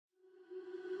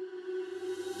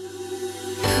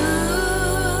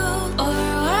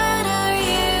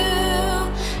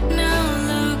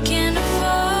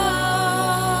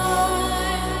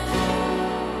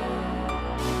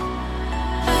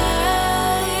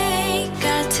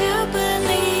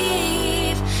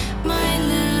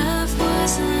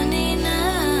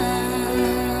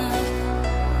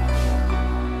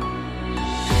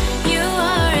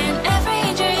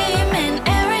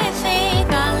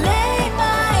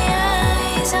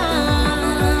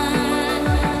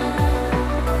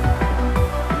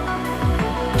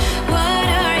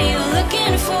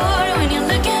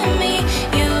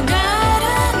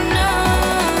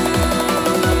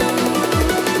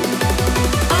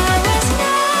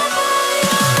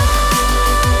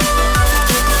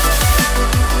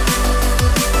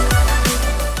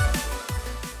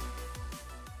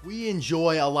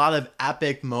enjoy a lot of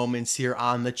epic moments here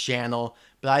on the channel,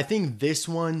 but I think this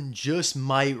one just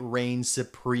might reign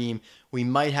supreme. We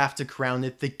might have to crown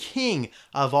it the king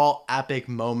of all epic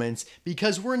moments,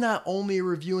 because we're not only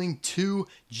reviewing 2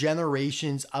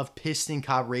 generations of Piston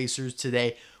Cup racers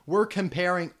today, we're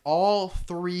comparing all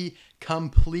 3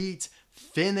 complete,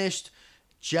 finished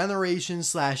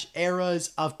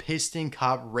generations/eras of Piston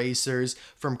Cup racers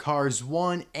from Cars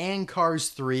 1 and Cars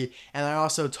 3, and I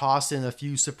also tossed in a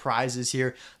few surprises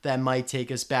here that might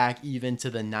take us back even to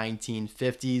the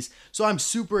 1950s. So I'm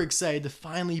super excited to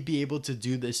finally be able to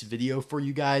do this video for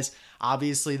you guys.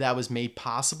 Obviously that was made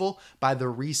possible by the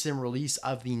recent release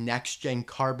of the next gen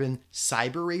carbon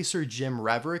cyber racer Jim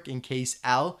Reverick in case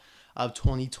L of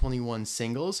 2021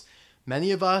 singles.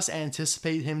 Many of us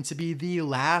anticipate him to be the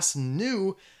last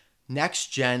new next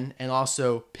gen and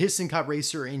also Piston Cup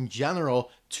racer in general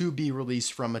to be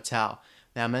released from Mattel.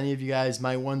 Now, many of you guys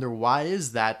might wonder, why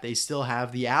is that? They still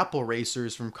have the Apple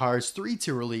racers from Cars 3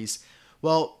 to release.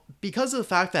 Well, because of the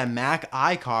fact that Mac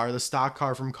iCar, the stock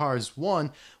car from Cars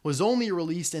 1, was only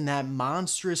released in that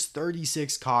monstrous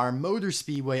 36 car Motor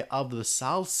Speedway of the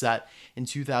South set in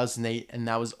 2008, and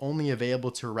that was only available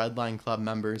to Redline Club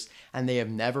members, and they have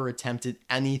never attempted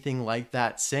anything like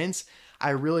that since.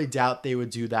 I really doubt they would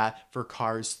do that for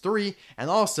Cars 3, and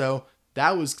also,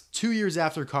 that was 2 years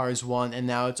after Cars 1, and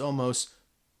now it's almost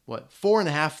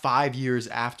 4.5, 5 years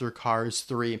after Cars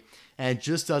 3, and it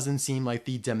just doesn't seem like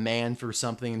the demand for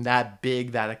something that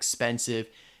big, that expensive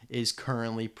is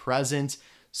currently present.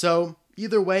 So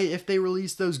either way, if they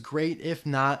release those, great. If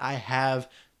not, I have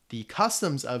the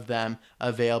customs of them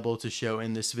available to show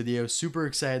in this video. Super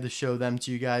excited to show them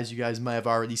to you guys. You guys might have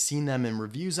already seen them in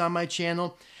reviews on my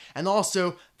channel. And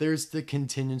also, there's the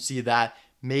contingency that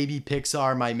maybe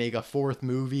Pixar might make a 4th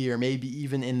movie, or maybe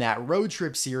even in that road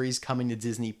trip series coming to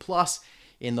Disney Plus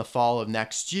in the fall of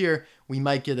next year, we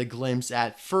might get a glimpse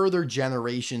at further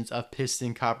generations of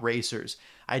Piston Cup racers.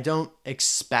 I don't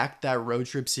expect that road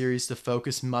trip series to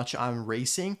focus much on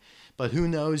racing, but who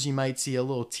knows, you might see a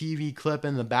little TV clip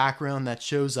in the background that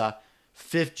shows a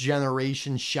 5th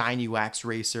generation shiny wax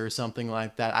racer or something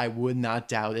like that. I would not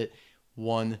doubt it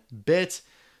one bit.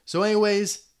 So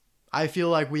anyways, I feel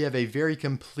like we have a very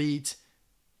complete,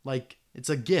 it's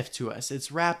a gift to us.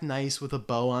 It's wrapped nice with a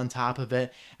bow on top of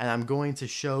it, and I'm going to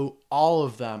show all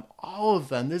of them.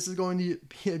 This is going to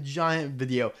be a giant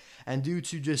video, and due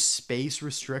to just space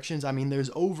restrictions, I mean, there's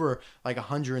over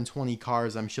 120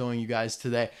 cars I'm showing you guys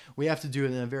today. We have to do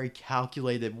it in a very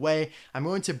calculated way. I'm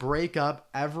going to break up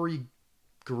every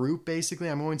group, basically.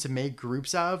 I'm going to make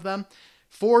groups out of them.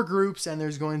 4 groups, and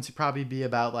there's going to probably be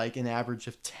about an average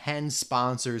of 10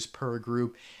 sponsors per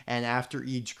group, and after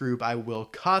each group I will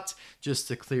cut just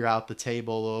to clear out the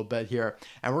table a little bit here.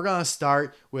 And we're going to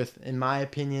start with, in my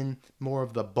opinion, more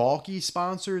of the bulky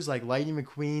sponsors like Lightning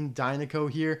McQueen,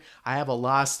 Dinoco here. I have a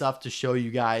lot of stuff to show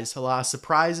you guys, a lot of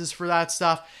surprises for that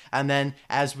stuff, and then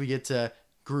as we get to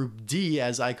Group D,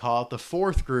 as I call it, the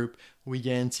 4th group, we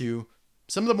get into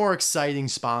some of the more exciting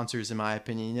sponsors, in my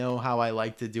opinion. You know how I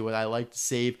like to do it. I like to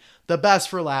save the best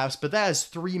for last, but that is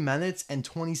 3 minutes and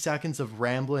 20 seconds of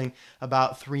rambling,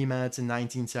 about 3 minutes and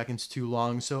 19 seconds too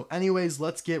long. So anyways,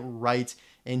 let's get right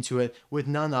into it with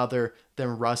none other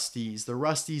than Rust-eze. The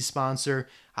Rust-eze sponsor,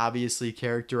 obviously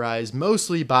characterized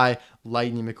mostly by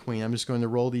Lightning McQueen. I'm just going to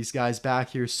roll these guys back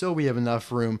here so we have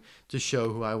enough room to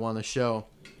show who I want to show.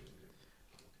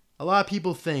 A lot of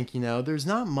people think, there's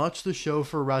not much to show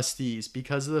for Rust-eze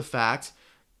because of the fact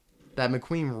that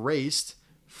McQueen raced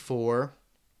for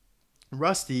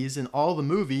Rust-eze in all the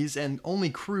movies, and only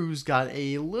Cruz got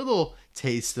a little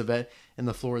taste of it in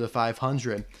the Florida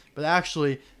 500. But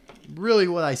actually, really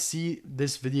what I see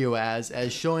this video as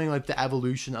showing the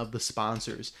evolution of the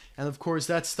sponsors. And of course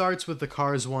that starts with the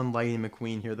Cars 1 Lightning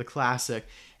McQueen here, the classic.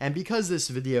 And because this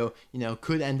video,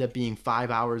 could end up being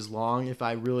 5 hours long if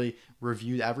I really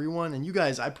reviewed everyone, and you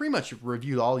guys, I pretty much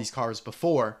reviewed all these cars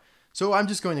before, so I'm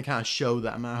just going to kind of show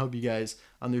them. I hope you guys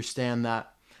understand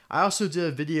that. I also did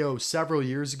a video several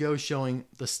years ago showing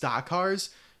the stock cars,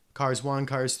 Cars 1,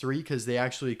 Cars 3, because they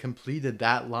actually completed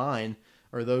that line,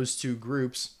 or those 2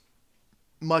 groups,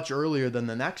 much earlier than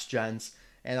the next gens,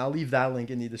 and I'll leave that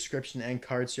link in the description and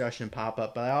card suggestion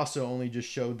pop-up, but I also only just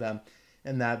showed them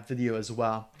in that video as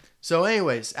well. So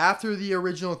anyways, after the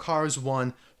original Cars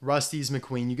 1 Rust-eze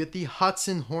McQueen, you get the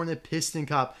Hudson Hornet Piston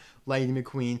Cup Lightning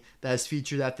McQueen that is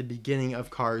featured at the beginning of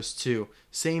Cars 2.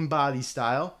 Same body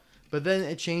style, but then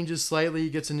it changes slightly. He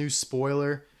gets a new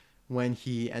spoiler when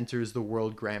he enters the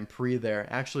World Grand Prix there.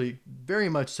 Actually, very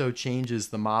much so changes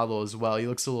the model as well. He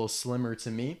looks a little slimmer to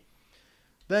me.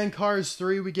 Then Cars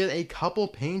 3, we get a couple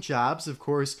paint jobs. Of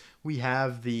course, we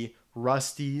have the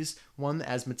Rust-eze one,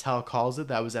 as Mattel calls it,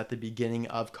 that was at the beginning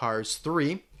of Cars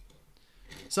 3.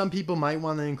 Some people might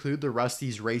want to include the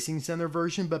Rust-eze Racing Center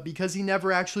version, but because he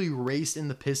never actually raced in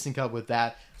the Piston Cup with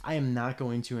that, I am not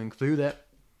going to include it.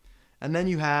 And then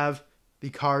you have the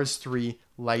Cars 3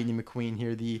 Lightning McQueen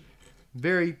here, the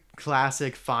very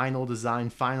classic final design,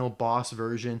 final boss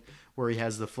version where he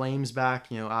has the flames back.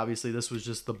 You know, obviously this was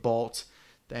just the bolt,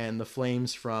 and the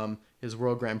flames from his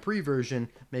World Grand Prix version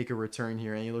make a return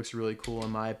here, and he looks really cool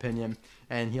in my opinion.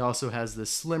 And he also has this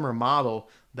slimmer model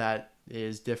that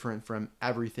is different from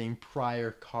everything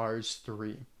prior Cars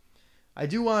 3. I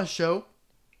do want to show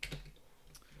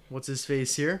what's his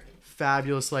face here,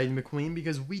 fabulous Lightning McQueen,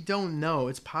 because we don't know.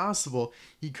 It's possible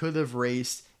he could have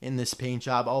raced in this paint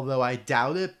job, although I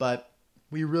doubt it, but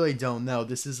we really don't know.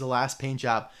 This is the last paint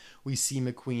job we see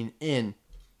McQueen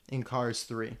in Cars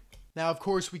 3. Now, of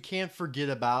course, we can't forget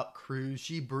about Cruz.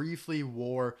 She briefly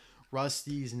wore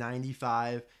Rust-eze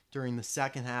 95 during the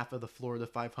second half of the Florida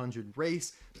 500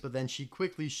 race, but then she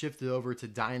quickly shifted over to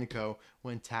Dinoco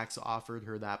when Tax offered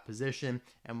her that position,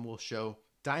 and we'll show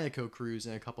Dinoco Cruz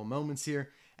in a couple moments here.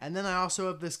 And then I also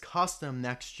have this custom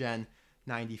Next Gen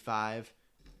 95,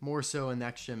 more so a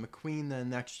Next Gen McQueen than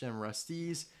Next Gen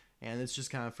Rust-eze, and it's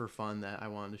just kind of for fun that I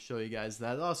wanted to show you guys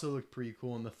that. It also looked pretty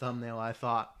cool in the thumbnail, I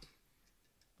thought.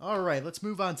 Alright, let's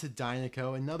move on to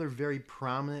Dinoco, another very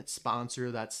prominent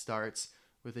sponsor that starts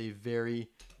with a very,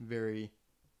 very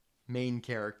main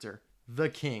character, the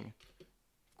King.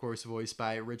 Of course, voiced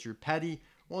by Richard Petty,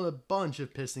 one of a bunch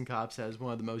of Piston Cups, has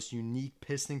one of the most unique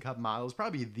Piston Cup models,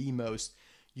 probably the most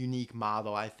unique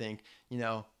model, I think. You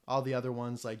know, all the other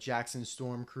ones like Jackson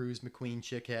Storm, Cruz, McQueen,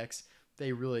 Chick Hicks,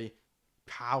 they really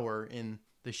power in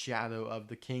the shadow of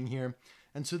the King here.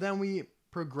 And so then we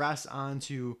progress on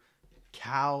to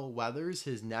Cal Weathers,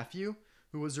 his nephew,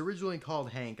 who was originally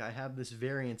called Hank. I have this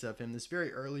variant of him, this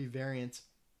very early variant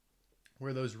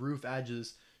where those roof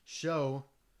edges show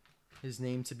his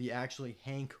name to be actually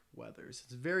Hank Weathers.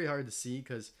 It's very hard to see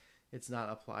because it's not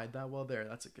applied that well there.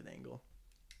 That's a good angle.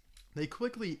 They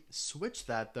quickly switched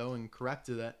that though and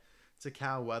corrected it to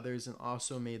Cal Weathers and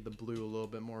also made the blue a little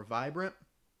bit more vibrant,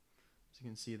 as you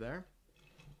can see there.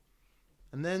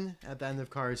 And then at the end of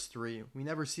Cars 3, we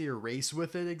never see a race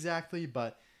with it exactly,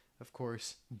 but of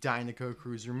course, Dinoco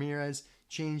Cruz Ramirez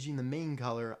changing the main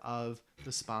color of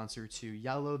the sponsor to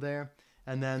yellow there.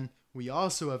 And then we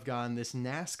also have gotten this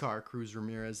NASCAR Cruz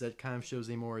Ramirez that kind of shows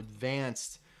a more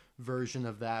advanced version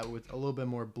of that with a little bit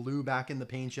more blue back in the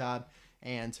paint job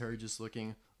and her just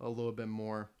looking a little bit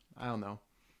more, I don't know,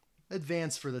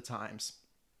 advanced for the times.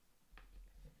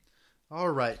 All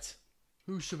right.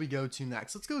 Who should we go to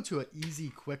next? Let's go to an easy,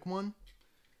 quick one.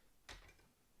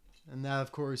 And that,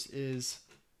 of course, is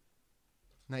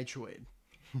Nitroade.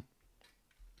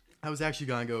 I was actually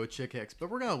going to go with Chick Hicks, but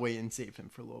we're going to wait and save him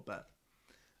for a little bit.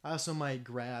 I also might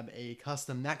grab a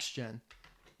custom Next Gen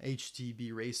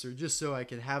HTB racer just so I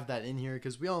could have that in here,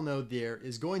 because we all know there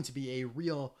is going to be a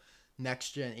real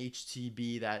Next Gen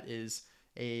HTB that is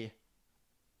a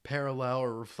parallel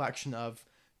or reflection of,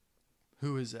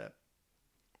 who is it?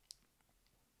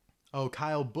 Oh,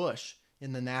 Kyle Busch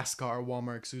in the NASCAR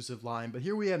Walmart exclusive line. But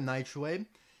here we have Nitroade,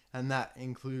 and that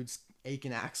includes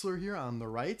Aiken Axler here on the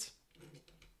right,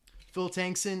 Phil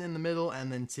Tankson in the middle,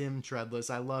 and then Tim Treadless.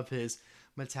 I love his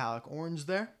metallic orange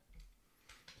there.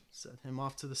 Set him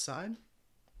off to the side.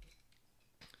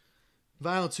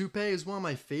 Vinyl Toupee is one of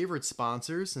my favorite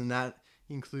sponsors, and that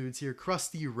includes here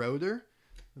Krusty Rotor.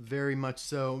 Very much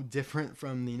so different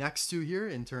from the next two here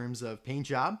in terms of paint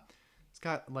job. It's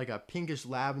got like a pinkish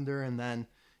lavender, and then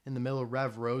in the middle,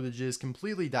 Rev Rotages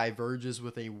completely diverges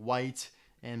with a white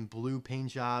and blue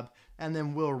paint job. And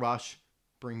then Will Rush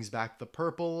brings back the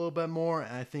purple a little bit more,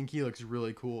 and I think he looks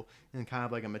really cool in kind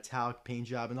of like a metallic paint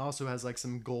job, and also has like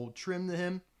some gold trim to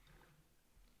him,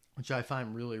 which I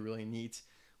find really, really neat.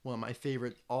 One of my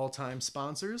favorite all-time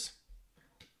sponsors.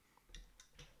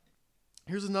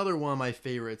 Here's another one of my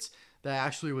favorites that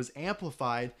actually was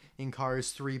amplified in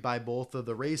Cars 3 by both of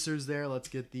the racers there. Let's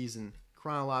get these in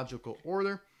chronological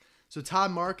order. So Todd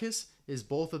Marcus is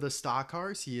both of the stock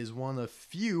cars. He is one of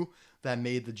few that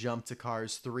made the jump to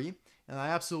Cars 3. And I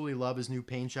absolutely love his new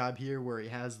paint job here where he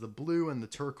has the blue and the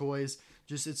turquoise.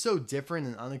 Just, it's so different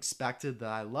and unexpected that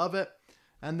I love it.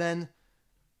 And then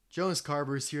Jonas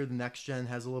Carver's here, the Next Gen,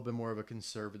 has a little bit more of a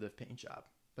conservative paint job.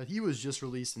 But he was just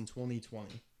released in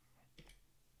 2020.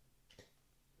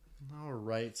 All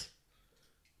right.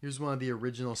 Here's one of the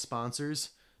original sponsors,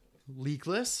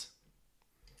 Leakless.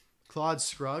 Claude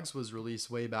Scruggs was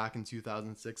released way back in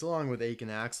 2006, along with Aiken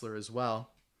Axler as well.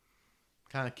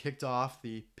 Kind of kicked off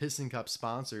the Piston Cup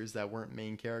sponsors that weren't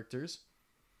main characters.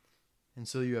 And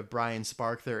so you have Brian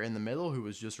Spark there in the middle, who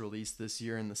was just released this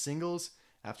year in the singles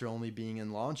after only being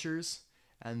in launchers.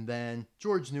 And then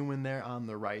George Newman there on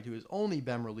the right, who has only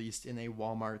been released in a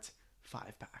Walmart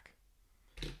 5-pack.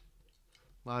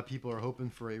 A lot of people are hoping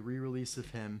for a re-release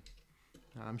of him.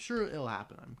 I'm sure it'll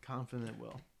happen. I'm confident it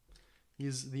will.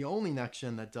 He's the only next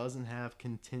gen that doesn't have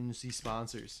contingency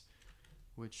sponsors,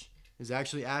 which is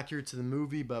actually accurate to the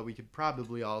movie, but we could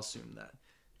probably all assume that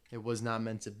it was not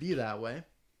meant to be that way.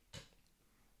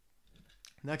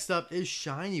 Next up is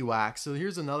Shiny Wax. So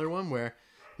here's another one where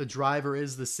the driver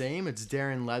is the same. It's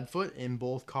Darren Leadfoot in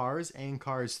both Cars and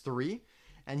Cars 3.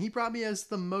 And he probably has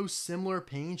the most similar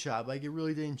paint job. Like, it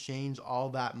really didn't change all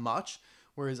that much,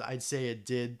 whereas I'd say it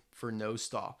did for No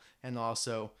Stall. And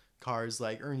also cars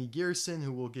like Ernie Gearson,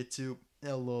 who we'll get to in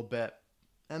a little bit.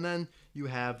 And then you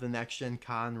have the next gen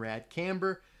Conrad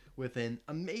Camber with an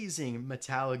amazing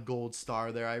metallic gold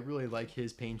star there. I really like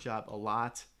his paint job a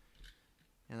lot.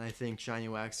 And I think Shiny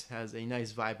Wax has a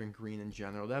nice vibrant green in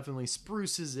general. Definitely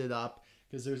spruces it up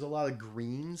because there's a lot of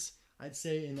greens, I'd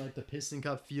say, in like the Piston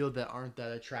Cup field that aren't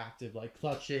that attractive, like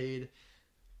Clutchade.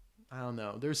 I don't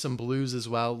know. There's some blues as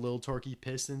well, Little Torquey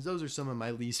Pistons. Those are some of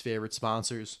my least favorite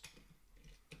sponsors.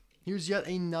 Here's yet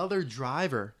another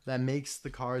driver that makes the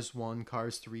Cars 1,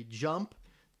 Cars 3 jump.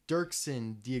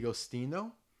 Dirksen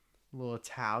D'Agostino. A little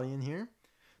Italian here.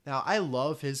 Now, I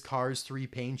love his Cars 3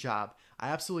 paint job. I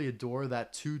absolutely adore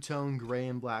that two-tone gray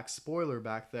and black spoiler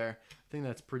back there. I think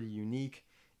that's pretty unique.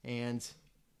 And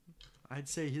I'd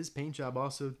say his paint job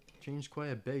also changed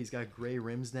quite a bit. He's got gray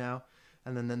rims now.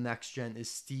 And then the next gen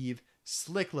is Steve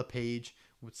Slick LePage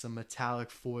with some metallic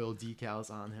foil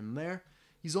decals on him there.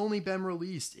 He's only been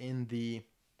released in the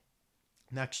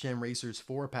Next Gen Racers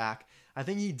 4-pack. I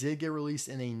think he did get released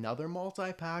in another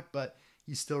multi-pack, but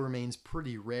he still remains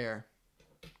pretty rare.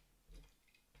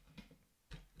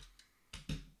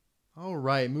 All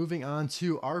right, moving on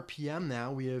to RPM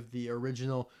now. We have the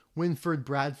original Winford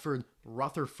Bradford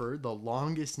Rutherford, the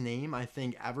longest name, I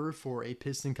think, ever for a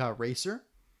Piston Cup racer.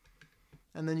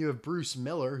 And then you have Bruce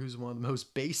Miller, who's one of the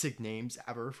most basic names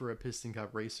ever for a Piston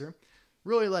Cup racer.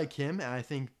 Really like him, and I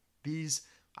think these,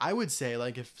 I would say,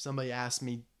 like if somebody asked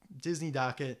me, Disney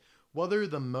Docket, what are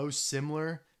the most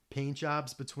similar paint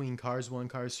jobs between Cars 1,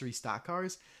 Cars 3 stock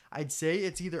cars? I'd say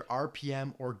it's either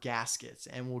RPM or gaskets,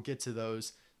 and we'll get to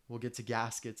those. We'll get to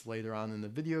gaskets later on in the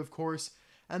video, of course.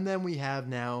 And then we have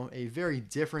now a very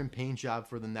different paint job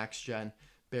for the next gen.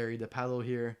 Barry DePello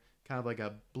here, kind of like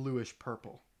a bluish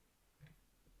purple.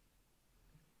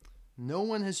 No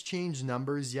one has changed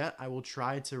numbers yet. I will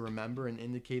try to remember and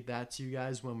indicate that to you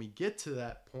guys when we get to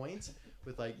that point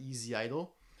with like Easy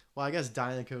Idle. Well, I guess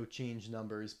Dinoco changed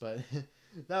numbers, but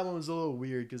that one was a little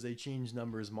weird because they changed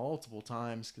numbers multiple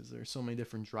times because there's so many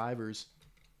different drivers.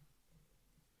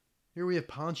 Here we have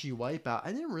Paunchy Wipeout.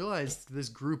 I didn't realize this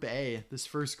Group A, this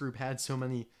first group, had so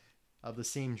many of the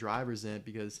same drivers in it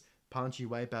because Paunchy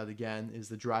Wipeout, again, is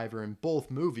the driver in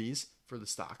both movies for the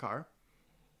stock car.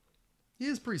 He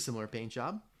has a pretty similar paint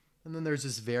job. And then there's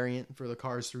this variant for the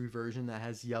Cars 3 version that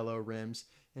has yellow rims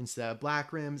instead of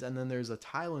black rims. And then there's a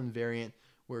Thailand variant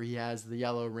where he has the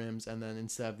yellow rims and then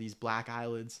instead of these black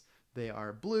eyelids, they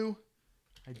are blue.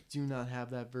 I do not have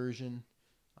that version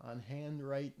on hand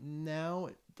right now.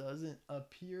 It doesn't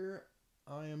appear.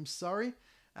 I am sorry.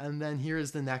 And then here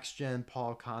is the next gen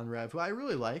Paul Conrev, who I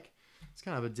really like. It's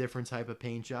kind of a different type of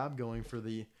paint job, going for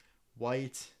the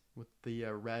white with the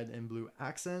red and blue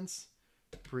accents.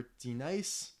 Pretty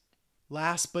nice.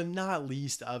 Last but not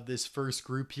least of this first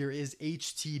group here is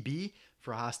HTB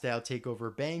for Hostile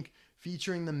Takeover Bank,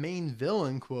 featuring the main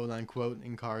villain, quote unquote,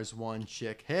 in Cars 1,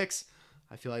 Chick Hicks.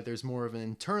 I feel like there's more of an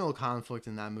internal conflict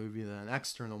in that movie than an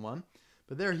external one.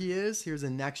 But there he is. Here's a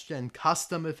next-gen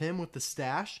custom of him with the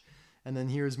stash. And then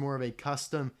here's more of a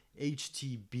custom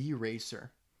HTB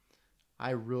racer. I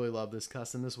really love this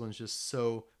custom. This one's just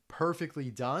so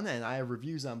perfectly done. And I have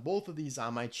reviews on both of these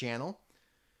on my channel.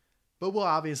 But we'll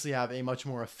obviously have a much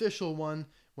more official one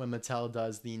when Mattel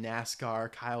does the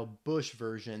NASCAR Kyle Busch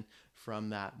version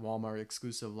from that Walmart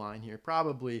exclusive line here,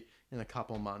 probably in a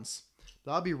couple months.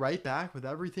 But I'll be right back with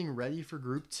everything ready for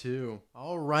Group 2.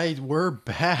 All right, we're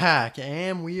back,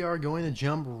 and we are going to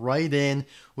jump right in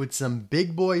with some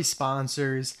big boy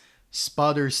sponsors.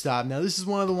 Sputter Stop. Now, this is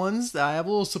one of the ones that I have a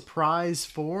little surprise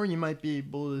for. You might be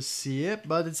able to see it,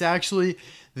 but it's actually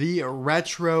the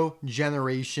retro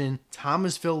generation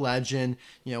Thomasville legend.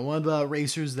 You know, one of the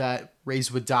racers that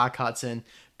raced with Doc Hudson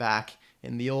back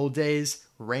in the old days,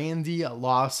 Randy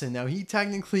Lawson. Now, he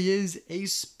technically is a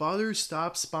Sputter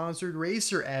Stop sponsored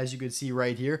racer, as you can see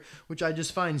right here, which I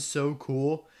just find so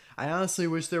cool. I honestly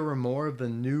wish there were more of the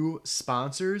new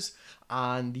sponsors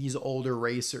on these older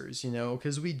racers, you know,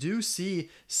 because we do see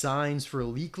signs for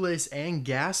Leakless and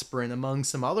Gasprin among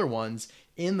some other ones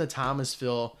in the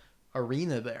Thomasville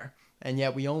arena there. And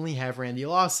yet we only have Randy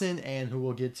Lawson, and who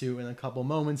we'll get to in a couple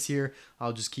moments here.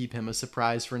 I'll just keep him a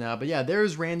surprise for now. But yeah,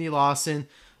 there's Randy Lawson,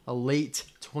 a late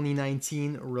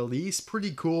 2019 release.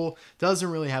 Pretty cool. Doesn't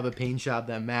really have a paint job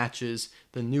that matches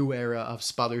the new era of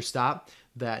Sputter Stop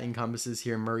that encompasses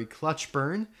here Murray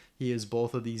Clutchburn. He is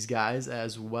both of these guys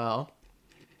as well.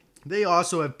 They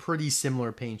also have pretty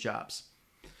similar paint jobs.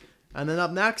 And then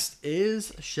up next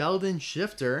is Sheldon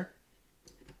Shifter.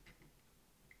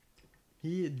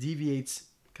 He deviates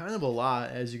kind of a lot,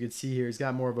 as you can see here. He's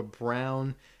got more of a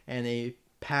brown and a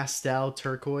pastel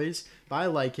turquoise, but I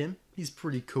like him. He's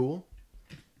pretty cool.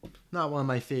 Not one of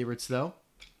my favorites, though.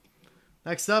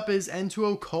 Next up is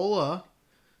N2O Cola.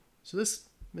 So this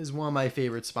is one of my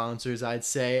favorite sponsors, I'd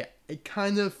say. It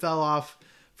kind of fell off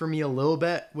for me a little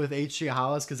bit with HJ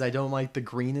Hollis because I don't like the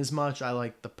green as much. I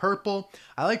like the purple.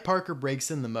 I like Parker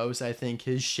Brakeson the most. I think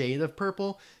his shade of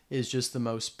purple is just the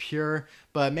most pure.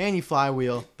 But Manny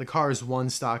Flywheel, the Cars 1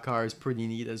 stock car, is pretty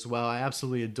neat as well. I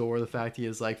absolutely adore the fact he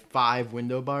has like 5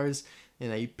 window bars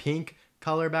in a pink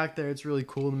color back there. It's really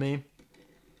cool to me.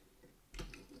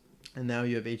 And now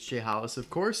you have HJ Hollis, of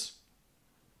course.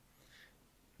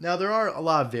 Now, there are a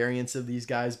lot of variants of these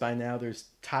guys by now. There's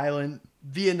Thailand,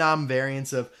 Vietnam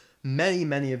variants of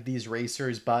many of these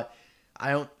racers, but I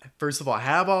don't, first of all,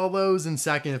 have all those, and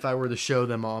second, if I were to show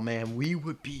them all, man, we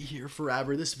would be here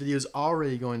forever. This video is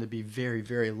already going to be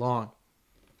very long.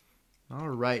 All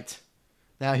right.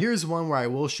 Now, here's one where I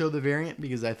will show the variant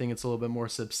because I think it's a little bit more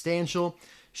substantial.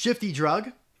 Shifty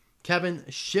Drug. Kevin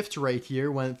Shift right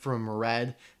here went from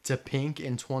red to pink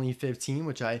in 2015,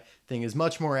 which I think is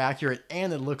much more accurate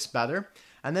and it looks better.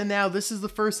 And then now this is the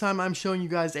first time I'm showing you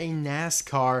guys a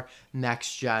NASCAR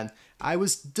next gen. I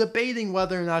was debating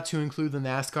whether or not to include the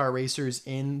NASCAR racers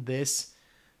in this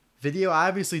video. I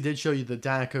obviously did show you the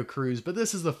Dinoco Cruise, but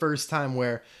this is the first time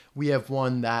where we have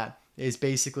one that is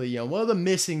basically, you know, one of the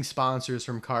missing sponsors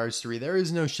from Cars 3. There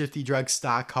is no Shifty Drug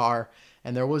stock car,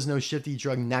 and there was no Shifty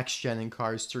Drug next gen in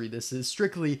Cars 3. This is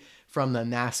strictly from the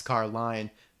NASCAR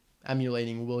line,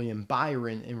 emulating William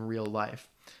Byron in real life.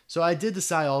 So I did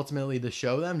decide ultimately to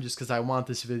show them just because I want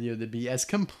this video to be as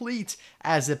complete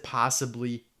as it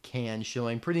possibly can,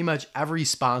 showing pretty much every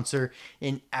sponsor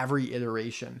in every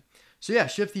iteration. So yeah,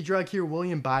 Shifty Drug here,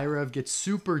 William Byron gets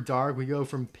super dark. We go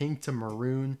from pink to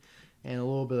maroon and a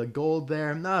little bit of gold there.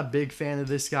 I'm not a big fan of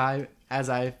this guy, as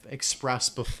I've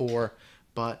expressed before,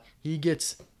 but he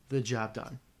gets the job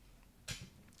done.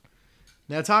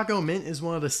 Now, Tach-O-Mint is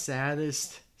one of the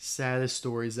saddest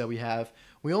stories that we have.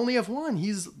 We only have one.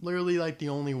 He's literally like the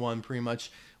only one pretty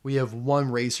much we have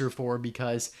one racer for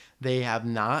because they have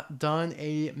not done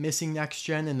a missing next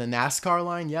gen in the NASCAR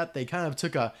line yet. They kind of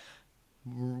took a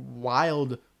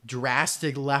wild,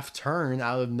 drastic left turn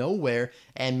out of nowhere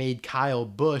and made Kyle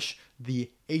Busch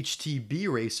the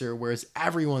HTB racer, whereas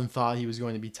everyone thought he was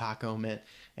going to be Tach-O-Mint.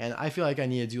 And I feel like I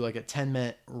need to do like a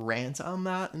 10-minute rant on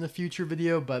that in a future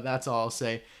video, but that's all I'll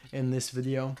say in this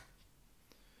video.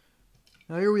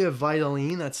 Now here we have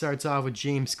Vitoline. That starts off with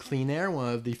James Clean Air,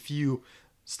 one of the few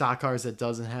stock cars that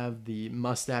doesn't have the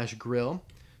mustache grill.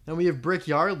 Then we have Brick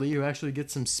Yardley, who actually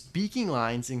gets some speaking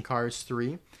lines in Cars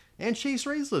 3. And Chase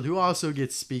Razlet, who also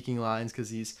gets speaking lines because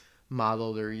he's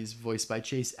modeled or he's voiced by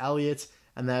Chase Elliott.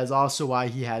 And that is also why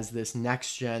he has this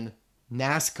next-gen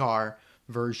NASCAR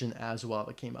version as well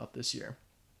that came out this year.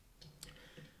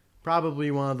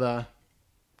 Probably one of the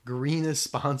greenest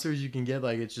sponsors you can get.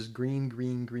 Like, it's just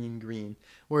green.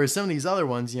 Whereas some of these other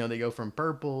ones, you know, they go from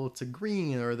purple to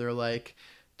green, or they're like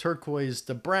turquoise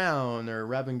to brown, or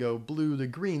Rev and Go blue to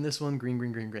green. This one,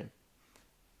 green.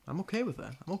 I'm okay with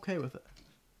that.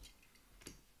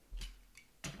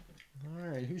 All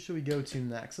right, who should we go to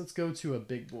next? Let's go to a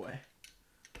big boy.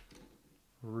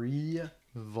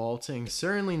 Revolting.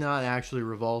 Certainly not actually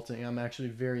revolting. I'm actually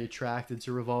very attracted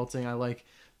to revolting. I like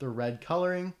the red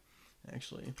coloring.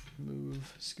 Actually,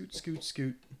 move,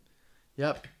 scoot.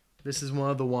 Yep, this is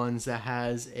one of the ones that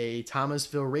has a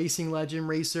Thomasville Racing Legend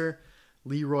racer,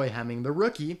 Leroy Hemming, the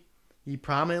rookie. He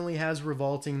prominently has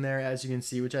revolting there, as you can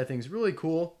see, which I think is really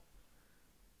cool.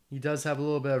 He does have a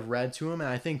little bit of red to him, and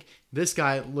I think this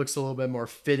guy looks a little bit more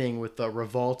fitting with the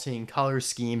revolting color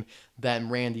scheme than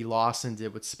Randy Lawson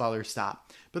did with Sputter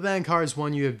Stop. But then in Cars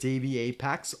 1, you have Davey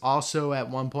Apex, also at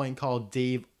one point called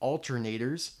Dave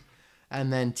Alternators,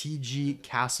 and then TG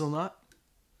Castlenut,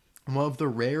 one of the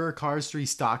rarer Cars 3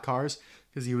 stock cars,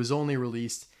 because he was only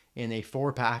released in a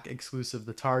 4-pack exclusive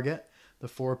to Target. The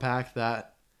 4-pack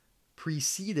that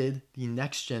preceded the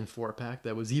next gen 4-pack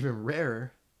that was even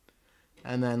rarer.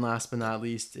 And then last but not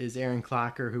least is Aaron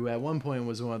Clocker, who at one point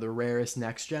was one of the rarest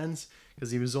next gens because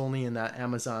he was only in that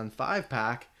Amazon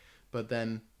 5-pack, but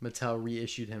then Mattel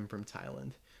reissued him from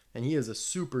Thailand. And he is a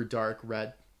super dark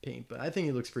red paint, but I think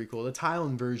he looks pretty cool. The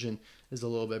Thailand version is a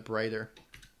little bit brighter.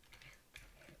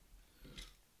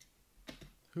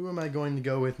 Who am I going to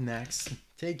go with next?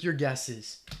 Take your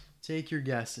guesses. Take your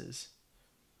guesses.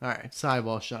 All right,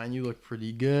 Sidewall Shine, you look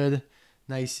pretty good.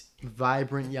 Nice,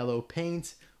 vibrant yellow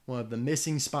paint. One of the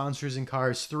missing sponsors in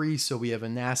Cars 3, so we have a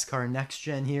NASCAR Next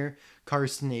Gen here.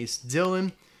 Carson Ace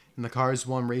Dillon. And the Cars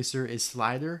 1 racer is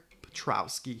Slider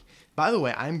Petrowski. By the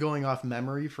way, I'm going off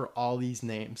memory for all these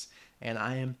names, and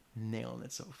I am nailing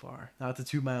it so far. Not to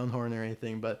toot my own horn or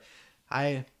anything, but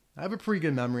I have a pretty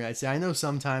good memory, I'd say. I know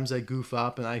sometimes I goof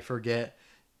up and I forget,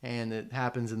 and it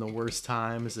happens in the worst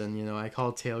times, and, you know, I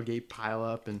call tailgate pile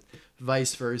up and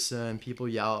vice versa, and people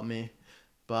yell at me.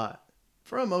 But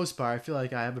for the most part, I feel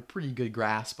like I have a pretty good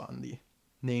grasp on the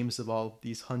names of all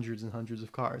these hundreds and hundreds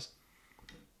of cars.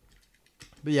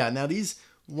 But yeah, now these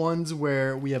ones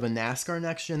where we have a NASCAR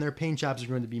Next Gen, their paint jobs are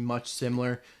going to be much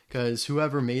similar because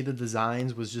whoever made the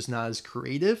designs was just not as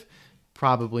creative.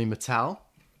 Probably Mattel,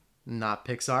 not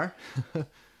Pixar.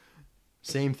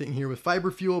 Same thing here with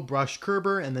Fiber Fuel, Brush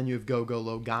Kerber, and then you have Go-Go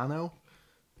Logano,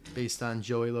 based on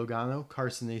Joey Logano.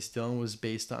 Carson Ace Dillon was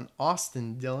based on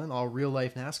Austin Dillon, all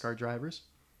real-life NASCAR drivers.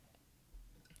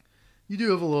 You do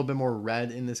have a little bit more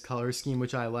red in this color scheme,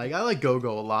 which I like. I like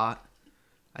Go-Go a lot.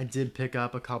 I did pick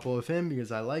up a couple of him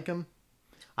because I like him.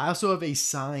 I also have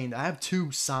I have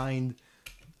 2 signed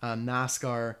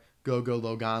NASCAR Go-Go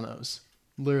Loganos.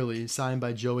 Literally, signed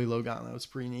by Joey Logano. It's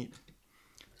pretty neat.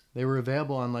 They were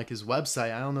available on like his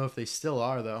website. I don't know if they still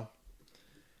are though.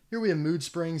 Here we have Mood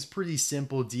Springs. Pretty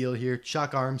simple deal here.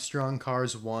 Chuck Armstrong,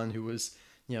 Cars 1, who was,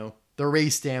 you know, the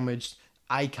race damaged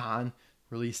icon,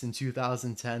 released in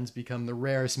 2010, to become the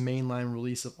rarest mainline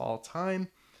release of all time.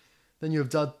 Then you have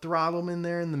Doug Throttleman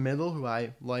there in the middle, who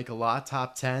I like a lot,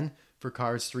 top 10 for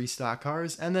Cars 3 stock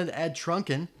cars. And then Ed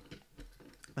Trunken,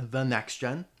 the next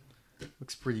gen.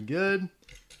 Looks pretty good.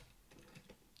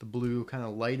 The blue kind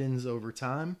of lightens over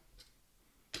time.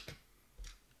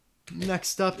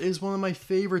 Next up is one of my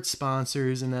favorite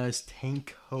sponsors, and that is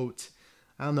Tank Coat.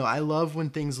 I don't know, I love when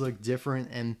things look different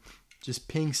and just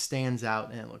pink stands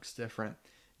out and it looks different.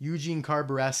 Eugene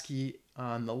Karbareski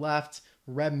on the left,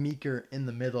 Reb Meeker in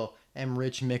the middle, and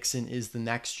Rich Mixon is the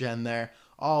next gen there,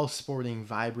 all sporting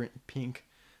vibrant pink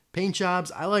paint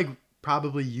jobs. I like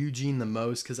probably Eugene the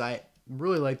most because I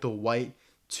really like the white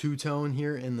two-tone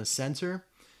here in the center.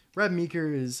 Reb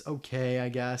Meeker is okay, I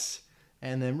guess.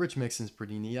 And then Rich Mixon's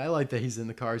pretty neat. I like that he's in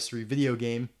the Cars 3 video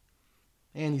game.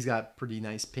 And he's got pretty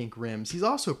nice pink rims. He's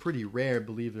also pretty rare,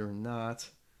 believe it or not.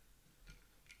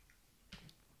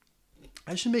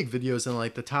 I should make videos on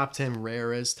like the top 10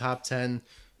 rarest, top 10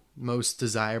 most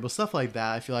desirable, stuff like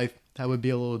that. I feel like that would be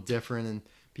a little different and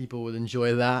people would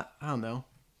enjoy that. I don't know.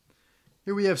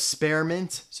 Here we have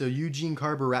Spearmint. So Eugene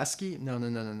Karbareski.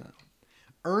 No.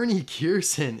 Ernie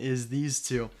Kierson is these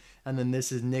two. And then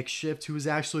this is Nick Shift, who is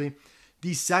actually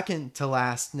the second to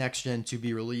last next gen to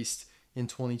be released in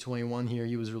 2021 here.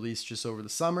 He was released just over the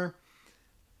summer.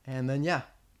 And then, yeah.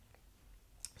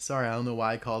 Sorry, I don't know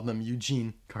why I called them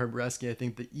Eugene Karbareski. I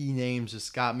think the E names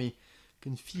just got me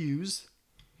confused.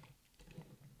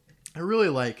 I really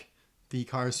like the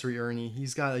Cars 3 Ernie.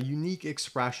 He's got a unique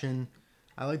expression.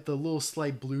 I like the little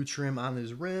slight blue trim on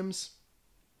his rims.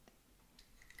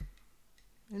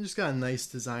 And just got a nice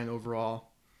design overall.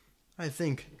 I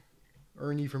think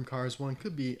Ernie from Cars 1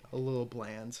 could be a little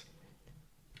bland.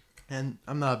 And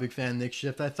I'm not a big fan of Nick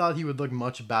Shift. I thought he would look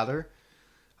much better.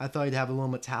 I thought he'd have a little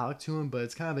metallic to him, but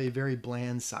it's kind of a very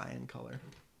bland cyan color.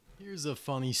 Here's a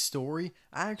funny story.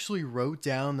 I actually wrote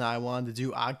down that I wanted to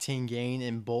do Octane Gain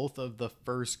in both of the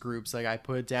first groups. Like I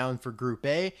put it down for Group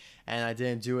A, and I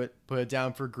didn't do it. Put it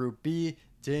down for Group B,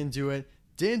 didn't do it.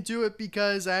 Didn't do it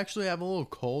because I actually have a little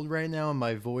cold right now, and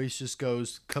my voice just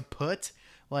goes kaput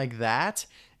like that.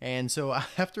 And so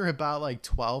after about like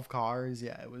 12 cars,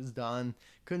 yeah, it was done.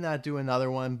 Could not do another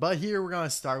one. But here we're going to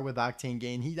start with Octane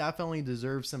Gain. He definitely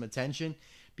deserves some attention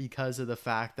because of the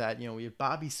fact that, you know, we have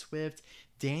Bobby Swift,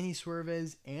 Danny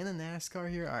Suarez, and a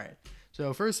NASCAR here. All right.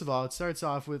 So first of all, it starts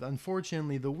off with,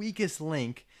 unfortunately, the weakest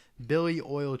link, Billy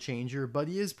Oil Changer. But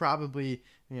he is probably,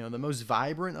 you know, the most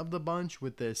vibrant of the bunch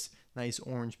with this nice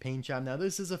orange paint job. Now,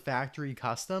 this is a factory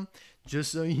custom.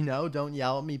 Just so you know, don't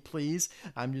yell at me, please.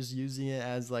 I'm just using it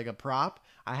as like a prop.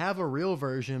 I have a real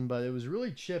version, but it was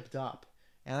really chipped up.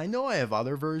 And I know I have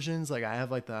other versions. Like I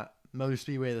have like the Motor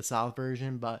Speedway the South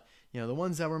version, but the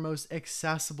ones that were most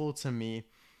accessible to me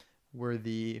were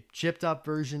the chipped up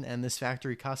version and this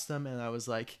factory custom, and I was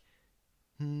like,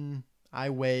 I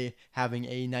weigh having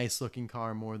a nice looking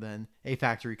car more than a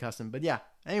factory custom. But yeah,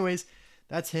 anyways,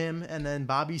 that's him. And then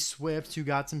Bobby Swift, who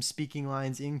got some speaking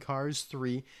lines in Cars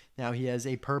 3. Now he has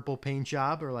a purple paint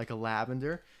job, or like a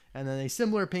lavender. And then a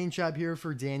similar paint job here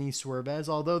for Danny Swervez,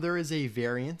 although there is a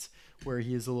variant where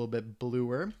he is a little bit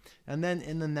bluer. And then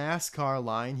in the NASCAR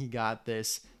line, he got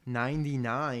this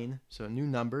 99, so a new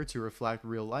number to reflect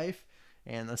real life,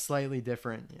 and a slightly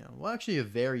different, actually a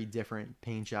very different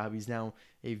paint job. He's now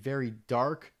a very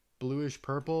dark bluish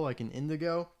purple, like an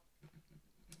indigo,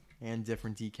 and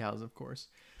different decals, of course.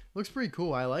 Looks pretty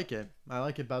cool. I like it. I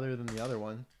like it better than the other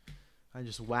one. I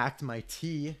just whacked my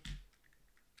T.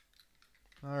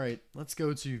 All right, let's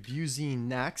go to View Zeen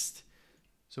next.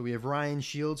 So we have Ryan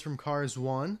Shields from Cars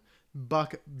 1,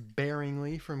 Buck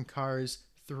Bearingley from Cars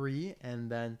 3, and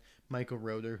then Michael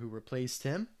Roeder, who replaced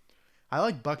him. I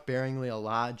like Buck Bearingley a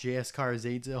lot. JS Cars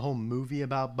 8 did a whole movie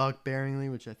about Buck Bearingley,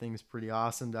 which I think is pretty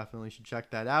awesome. Definitely should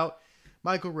check that out.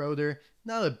 Michael Roeder,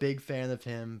 not a big fan of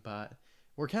him, but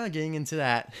we're kind of getting into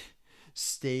that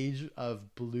stage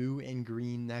of blue and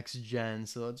green next gen.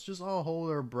 So let's just all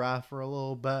hold our breath for a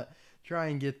little bit. Try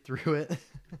and get through it.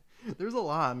 There's a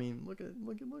lot. I mean, look at.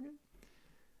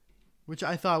 Which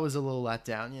I thought was a little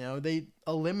letdown. They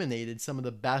eliminated some of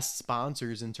the best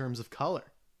sponsors in terms of color.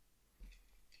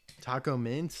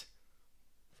 Tach-O-Mint,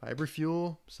 Fiber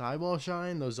Fuel, Sidewall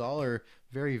Shine. Those all are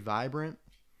very vibrant.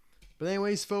 But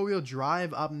anyways, Faux Wheel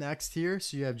Drive up next here.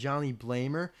 So you have Johnny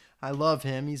Blamer. I love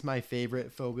him. He's my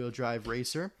favorite Faux Wheel Drive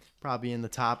racer. Probably in the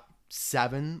top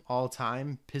 7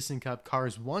 all-time Piston Cup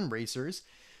Cars 1 racers.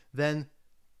 Then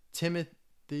Tommy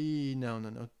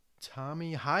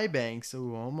Highbanks.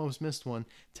 Oh, almost missed one.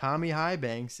 Tommy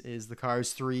Highbanks is the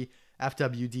Cars 3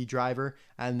 FWD driver.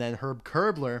 And then Herb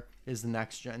Kerbler is the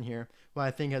next gen here, who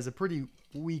I think has a pretty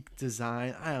weak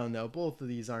design. I don't know. Both of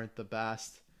these aren't the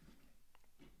best.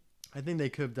 I think they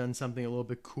could have done something a little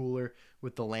bit cooler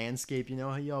with the landscape.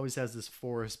 He always has this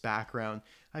forest background.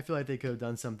 I feel like they could have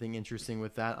done something interesting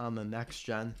with that on the next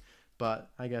gen.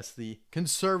 But I guess the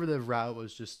conservative route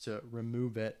was just to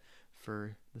remove it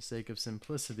for the sake of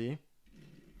simplicity.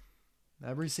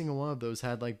 Every single one of those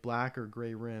had like black or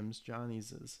gray rims.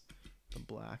 Johnny's is the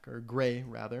black, or gray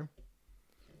rather.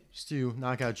 Just to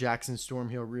knock out Jackson Storm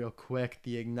Hill real quick,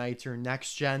 the Igniter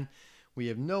next gen. We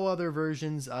have no other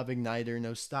versions of Igniter,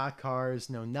 no stock cars,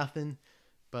 no nothing.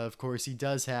 But of course he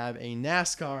does have a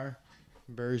NASCAR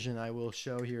version I will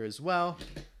show here as well.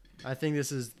 I think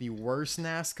this is the worst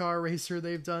NASCAR racer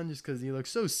they've done just because he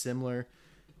looks so similar.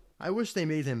 I wish they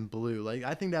made him blue.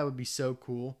 I think that would be so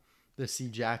cool to see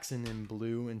Jackson in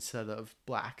blue instead of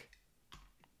black.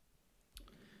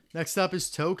 Next up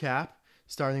is Toe Cap,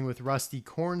 starting with Rusty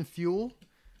Cornfuel.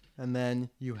 And then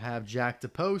you have Jack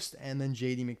DePost and then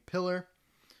JD McPillar.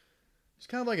 It's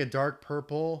kind of like a dark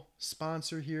purple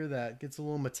sponsor here that gets a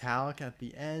little metallic at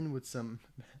the end with some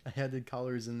headed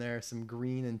colors in there, some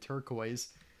green and turquoise,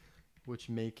 which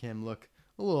make him look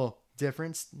a little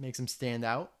different, makes him stand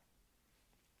out.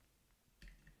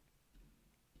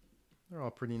 They're all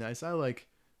pretty nice. I like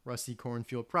Rusty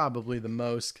Cornfield probably the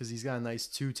most because he's got a nice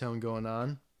two-tone going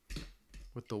on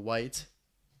with the white.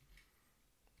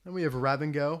 Then we have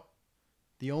Revengo,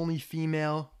 the only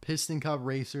female Piston Cup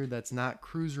racer that's not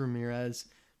Cruz Ramirez,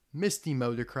 Misty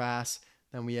Motocross.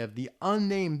 Then we have the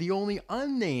only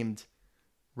unnamed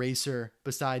racer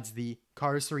besides the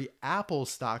Cars 3 Apple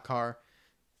stock car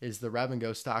is the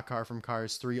Revengo stock car from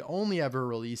Cars 3, only ever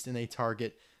released in a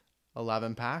Target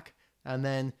 11 pack. And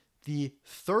then the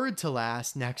third to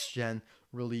last next gen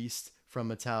released from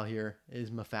Mattel here is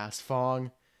Mafast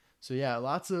Fong. So yeah,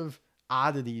 lots of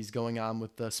oddities going on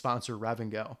with the sponsor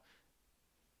Revengo.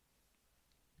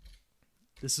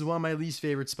 This is one of my least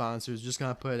favorite sponsors, just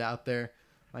gonna put it out there.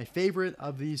 My favorite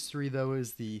of these three though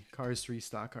is the Cars 3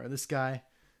 stock car. This guy,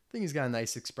 I think he's got a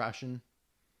nice expression.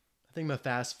 I think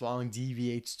Mafast Fong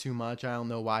deviates too much. I don't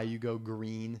know why you go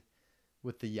green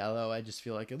with the yellow. I just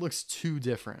feel like it looks too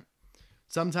different.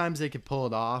 Sometimes they could pull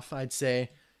it off. I'd say,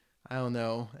 I don't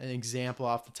know, an example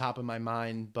off the top of my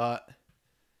mind, but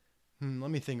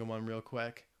let me think of one real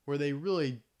quick where they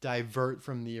really divert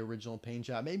from the original paint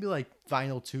job. Maybe like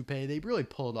Vinyl Toupee. They really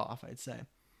pulled off, I'd say.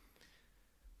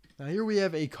 Now here we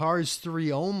have a Cars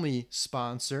 3 only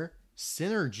sponsor,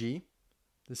 Synergy.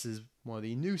 This is one of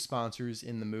the new sponsors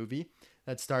in the movie.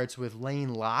 That starts with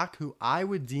Lane Locke, who I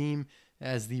would deem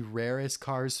as the rarest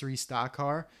Cars 3 stock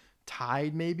car,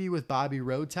 tied maybe with Bobby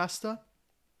Road Testa.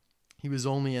 He was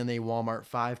only in a Walmart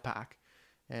 5-pack.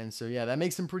 And so, yeah, that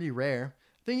makes him pretty rare.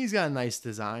 I think he's got a nice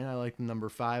design. I like the number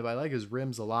 5. I like his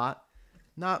rims a lot.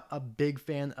 Not a big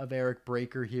fan of Eric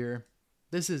Breaker here.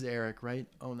 This is Eric, right?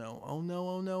 Oh no, oh no,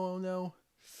 oh no, oh no.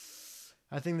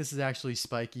 I think this is actually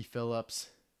Spiky Phillips.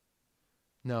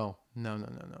 No.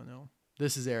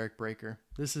 This is Eric Breaker.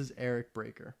 This is Eric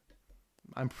Breaker.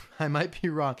 I might be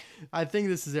wrong. I think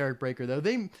this is Eric Breaker though.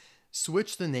 They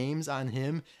switched the names on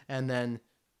him and then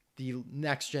the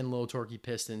next gen Little Torquey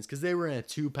Pistons because they were in a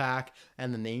 2-pack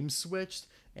and the names switched,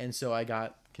 and so I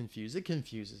got confused. It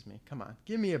confuses me. Come on,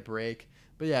 give me a break.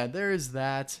 But yeah, there is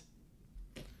that.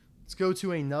 Let's go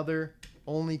to another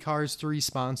Only Cars 3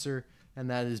 sponsor, and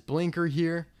that is Blinker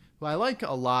here, who I like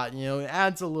a lot. You know, it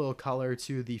adds a little color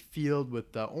to the field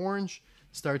with the orange.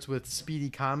 Starts with Speedy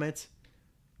Comet.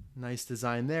 Nice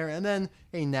design there. And then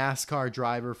a NASCAR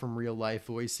driver from Real Life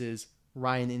Voices,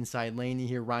 Ryan Inside Laney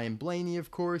here, Ryan Blaney, of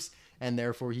course, and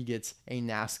therefore he gets a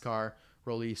NASCAR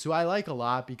release, who I like a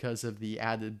lot because of the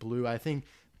added blue. I think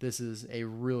this is a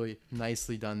really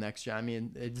nicely done next gen. I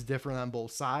mean, it's different on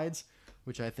both sides,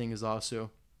 which I think is also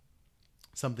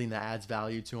something that adds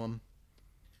value to them.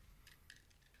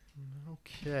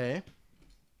 Okay.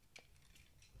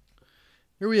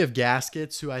 Here we have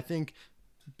Gaskets, who I think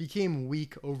became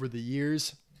weak over the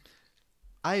years.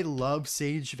 I love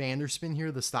Sage Vanderspin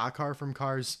here, the stock car from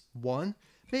Cars 1.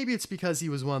 Maybe it's because he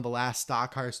was one of the last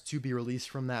stock cars to be released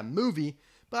from that movie,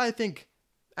 but I think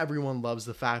everyone loves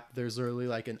the fact that there's literally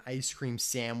like an ice cream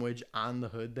sandwich on the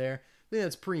hood there. I think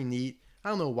that's pretty neat. I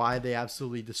don't know why they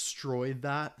absolutely destroyed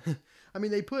that. I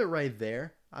mean, they put it right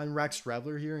there on Rex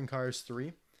Revler here in Cars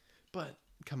 3, but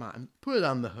come on, put it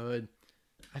on the hood.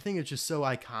 I think it's just so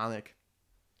iconic.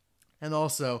 And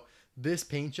also, this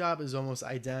paint job is almost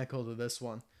identical to this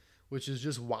one, which is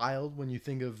just wild when you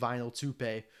think of Vinyl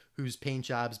Toupee, whose paint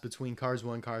jobs between Cars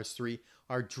 1 and Cars 3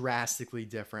 are drastically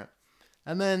different.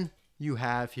 And then you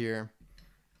have here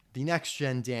the next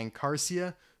gen Dan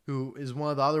Garcia, who is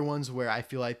one of the other ones where I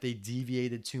feel like they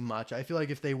deviated too much. I feel like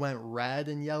if they went red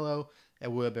and yellow,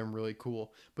 it would have been really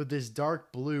cool. But this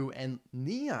dark blue and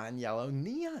neon yellow,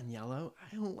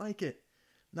 I don't like it.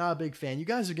 Not a big fan. You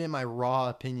guys are getting my raw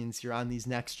opinions here on these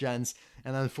next gens,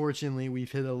 and unfortunately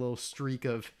we've hit a little streak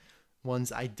of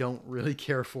ones I don't really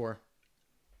care for.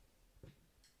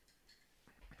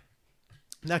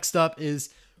 Next up is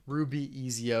Ruby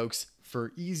Easy Oaks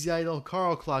for Easy Idol,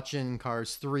 Carl Clutchin,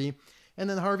 Cars 3, and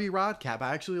then Harvey Rodcap.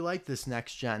 I actually like this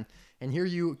next gen, and here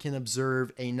you can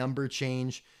observe a number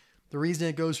change. The reason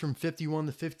it goes from 51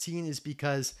 to 15 is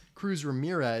because Cruz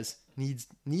Ramirez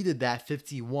needed that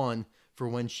 51 for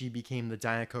when she became the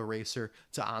Dinoco racer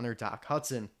to honor Doc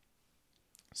Hudson.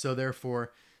 So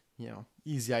therefore, you know,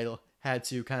 Easy Idol had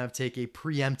to kind of take a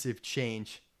preemptive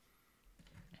change.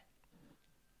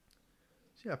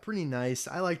 So yeah, pretty nice.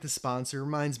 I like the sponsor.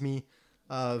 Reminds me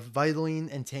of Vitoline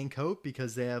and Tank Coat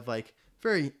because they have like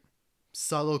very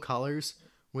subtle colors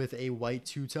with a white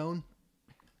two-tone.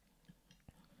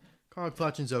 Carl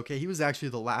Clutchin's okay. He was actually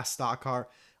the last stock car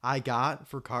I got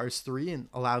for Cars 3 and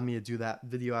allowed me to do that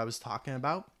video I was talking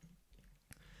about.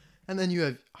 And then you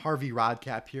have Harvey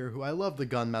Rodcap here, who I love the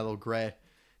gunmetal gray.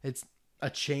 It's a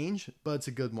change, but it's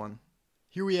a good one.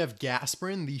 Here we have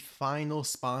Gasprin, the final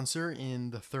sponsor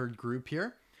in the third group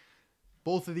here.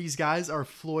 Both of these guys are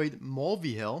Floyd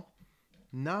Mulvihill.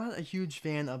 Not a huge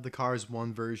fan of the Cars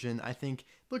 1 version. I think it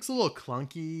looks a little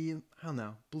clunky. I don't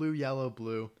know. Blue, yellow,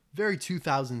 blue. Very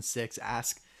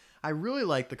 2006-esque. I really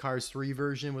like the Cars 3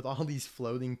 version with all these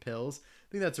floating pills.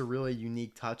 I think that's a really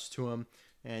unique touch to him,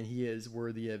 and he is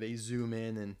worthy of a zoom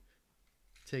in and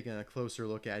taking a closer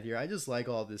look at here. I just like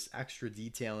all this extra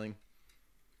detailing.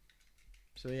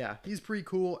 So yeah, he's pretty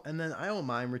cool. And then I don't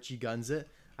mind Richie Guns It.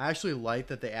 I actually like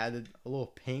that they added a little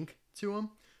pink to him.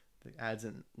 That adds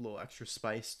a little extra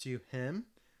spice to him.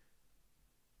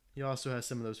 He also has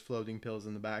some of those floating pills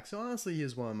in the back. So honestly, he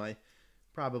is one of my,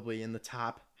 probably in the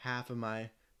top half of my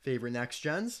favorite next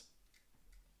gens.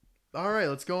 All right,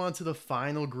 let's go on to the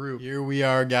final group. Here we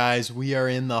are, guys. We are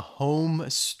in the home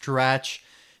stretch.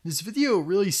 This video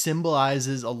really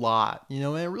symbolizes a lot, you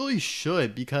know, and it really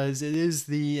should, because it is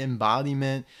the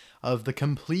embodiment of the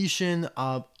completion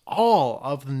of all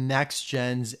of the next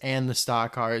gens and the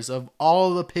stock cars of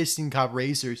all the Piston Cup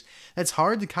racers. That's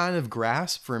hard to kind of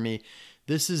grasp for me.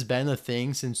 This has been a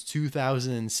thing since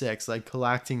 2006, like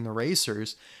collecting the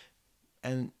racers,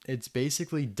 and it's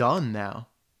basically done now.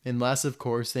 Unless, of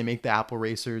course, they make the Apple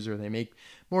racers or they make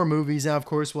more movies. Now, of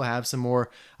course, we'll have some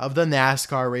more of the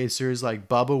NASCAR racers, like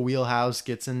Bubba Wheelhouse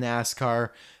gets a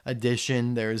NASCAR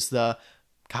edition. There's the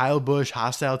Kyle Busch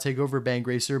Hostile Takeover Bank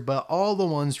Racer, but all the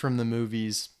ones from the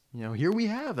movies, you know, here we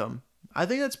have them. I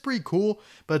think that's pretty cool,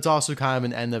 but it's also kind of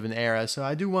an end of an era. So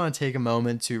I do want to take a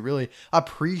moment to really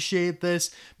appreciate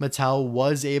this. Mattel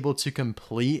was able to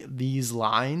complete these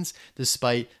lines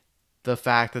despite the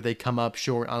fact that they come up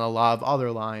short on a lot of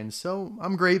other lines. So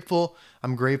I'm grateful.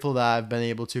 I'm grateful that I've been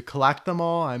able to collect them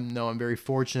all. I know I'm very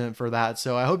fortunate for that.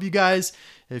 So I hope you guys,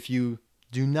 if you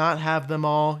do not have them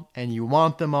all and you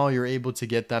want them all, you're able to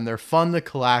get them. They're fun to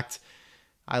collect.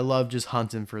 I love just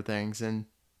hunting for things, and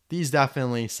these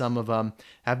definitely, some of them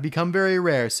have become very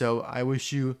rare. So I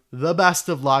wish you the best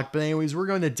of luck. But anyways, we're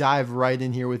going to dive right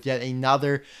in here with yet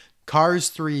another Cars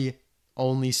 3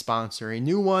 only sponsor. A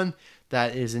new one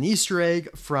that is an Easter egg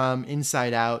from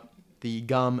Inside Out, the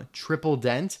gum Triple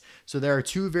Dent. So there are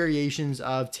two variations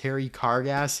of Terry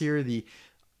Cargas here, the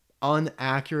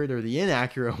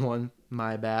inaccurate one,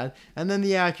 my bad, and then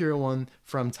the accurate one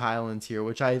from Thailand here,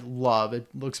 which I love. It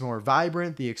looks more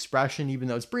vibrant, the expression, even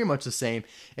though it's pretty much the same,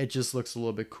 it just looks a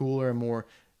little bit cooler and more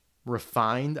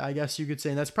refined, I guess you could say.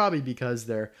 And that's probably because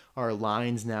there are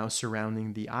lines now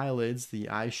surrounding the eyelids, the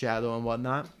eyeshadow and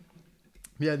whatnot.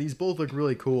 Yeah, these both look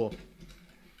really cool,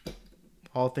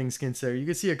 all things considered. You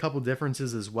can see a couple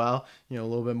differences as well. You know, a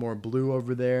little bit more blue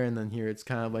over there, and then here it's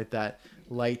kind of like that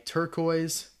light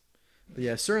turquoise. But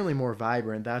yeah, certainly more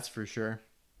vibrant, that's for sure.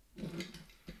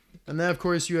 And then, of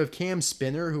course, you have Cam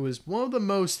Spinner, who is one of the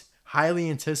most highly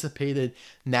anticipated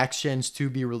next gens to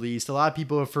be released. A lot of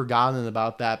people have forgotten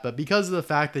about that, but because of the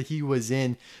fact that he was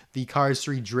in the Cars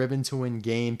 3 Driven to Win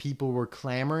game, people were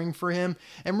clamoring for him,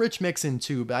 and Rich Mixon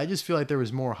too, but I just feel like there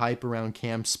was more hype around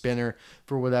Cam Spinner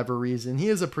for whatever reason. He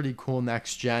is a pretty cool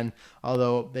next gen,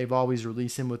 although they've always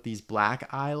released him with these black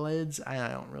eyelids. I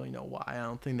don't really know why. I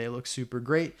don't think they look super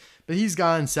great, but he's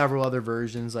gotten several other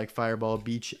versions like Fireball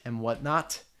Beach and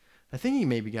whatnot. I think he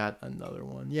maybe got another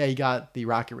one. Yeah, he got the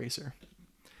Rocket Racer.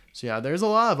 So yeah, there's a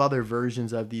lot of other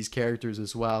versions of these characters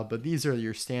as well, but these are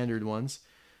your standard ones.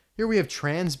 Here we have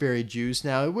Transberry Juice.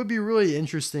 Now, it would be really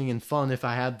interesting and fun if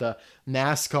I had the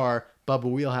NASCAR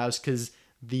Bubba Wheelhouse, because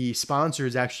the sponsor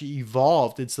has actually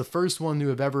evolved. It's the first one to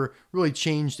have ever really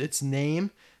changed its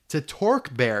name to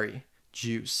Torqueberry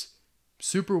Juice.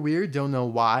 Super weird. Don't know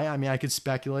why. I mean, I could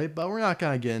speculate, but we're not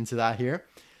going to get into that here.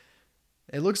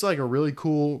 It looks like a really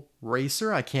cool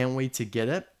racer. I can't wait to get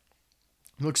it.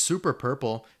 It looks super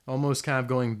purple, almost kind of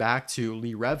going back to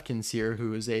Lee Revkins here,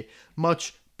 who is a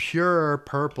much purer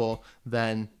purple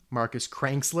than Marcus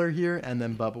Cranksler here, and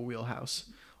then Bubba Wheelhouse,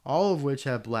 all of which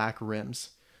have black rims.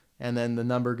 And then the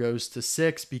number goes to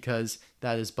 6 because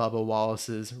that is Bubba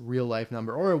Wallace's real life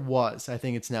number, or it was. I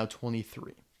think it's now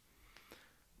 23.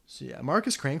 So yeah,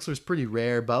 Marcus Cranksler is pretty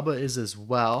rare. Bubba is as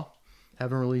well.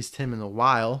 Haven't released him in a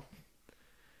while.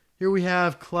 Here we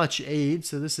have Clutch Aid.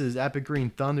 So this is Epic Green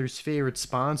Thunder's favorite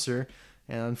sponsor.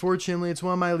 And unfortunately, it's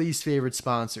one of my least favorite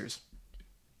sponsors.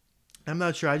 I'm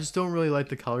not sure. I just don't really like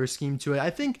the color scheme to it. I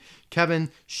think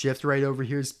Kevin Shift right over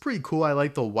here is pretty cool. I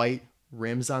like the white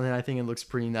rims on it. I think it looks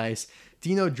pretty nice.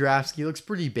 Dino Draftsky looks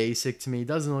pretty basic to me.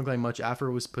 Doesn't look like much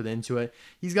effort was put into it.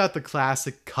 He's got the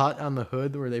classic cut on the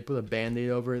hood where they put a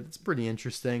band-aid over it. It's pretty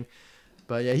interesting.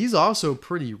 But yeah, he's also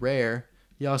pretty rare.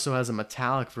 He also has a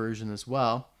metallic version as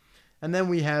well. And then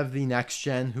we have the next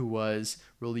gen, who was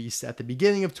released at the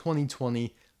beginning of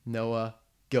 2020, Noah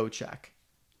Gochek.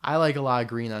 I like a lot of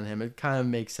green on him. It kind of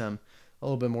makes him a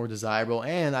little bit more desirable.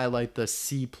 And I like the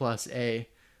C+A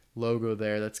logo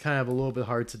there. That's kind of a little bit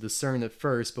hard to discern at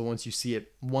first, but once you see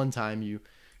it one time, you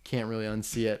can't really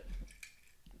unsee it.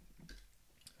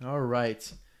 All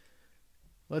right.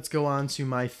 Let's go on to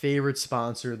my favorite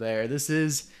sponsor there. This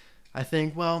is, I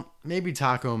think, well, maybe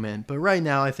Tach-O-Mint, but right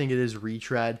now I think it is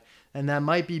Retread. And that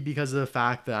might be because of the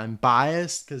fact that I'm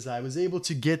biased, because I was able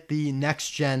to get the next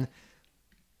gen,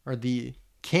 or the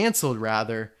canceled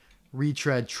rather,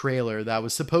 Retread trailer that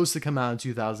was supposed to come out in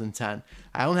 2010.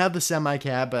 I don't have the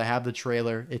semi-cab, but I have the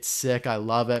trailer. It's sick. I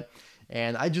love it.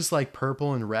 And I just like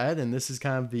purple and red, and this is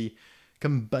kind of the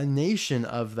combination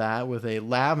of that with a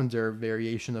lavender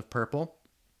variation of purple.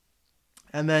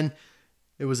 And then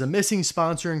it was a missing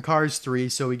sponsor in Cars 3,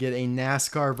 so we get a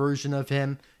NASCAR version of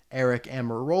him, Eric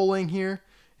Rolling here,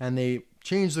 and they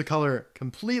changed the color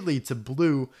completely to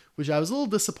blue, which I was a little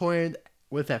disappointed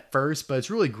with at first, but it's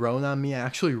really grown on me. I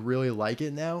actually really like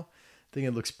it now. I think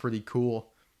it looks pretty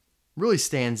cool. Really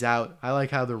stands out. I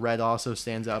like how the red also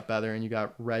stands out better, and you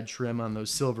got red trim on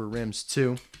those silver rims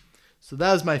too. So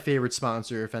that is my favorite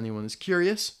sponsor, if anyone is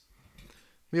curious.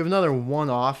 We have another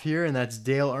one-off here, and that's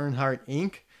Dale Earnhardt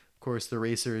Inc. Of course, the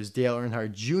racer is Dale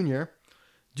Earnhardt Jr.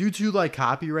 Due to like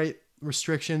copyright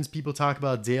restrictions, people talk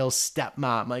about Dale's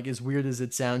stepmom. Like, as weird as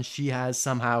it sounds, she has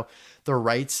somehow the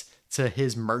rights to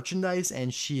his merchandise,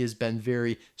 and she has been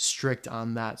very strict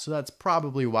on that. So that's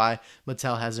probably why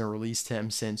Mattel hasn't released him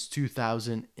since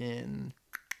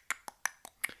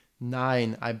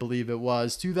 2009, I believe it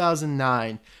was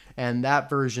 2009. And that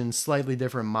version, slightly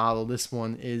different model. This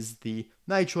one is the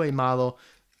Nitroade model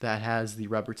that has the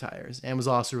rubber tires and was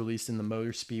also released in the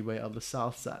Motor Speedway of the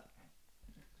South set.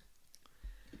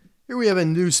 Here we have a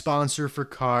new sponsor for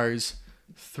Cars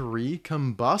 3,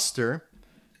 Combustor.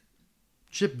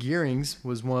 Chip Gearings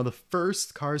was one of the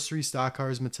first Cars 3 stock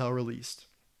cars Mattel released.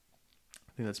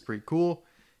 I think that's pretty cool.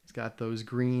 It's got those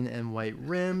green and white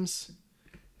rims.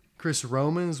 Chris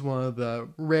Roman's one of the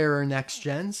rarer next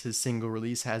gens. His single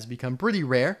release has become pretty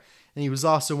rare, and he was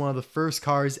also one of the first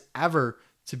cars ever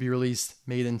to be released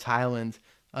made in Thailand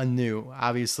anew.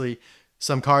 Obviously,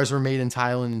 some cars were made in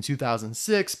Thailand in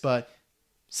 2006, but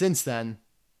since then,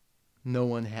 no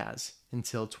one has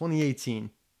until 2018.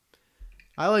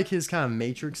 I like his kind of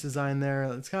matrix design there.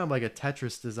 It's kind of like a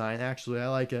Tetris design, actually. I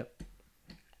like it.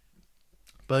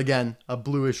 But again, a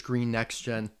bluish green next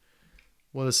gen.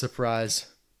 What a surprise.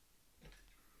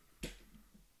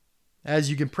 As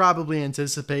you can probably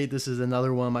anticipate, this is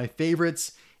another one of my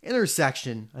favorites.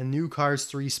 Intersection, a new Cars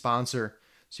 3 sponsor.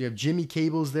 So you have Jimmy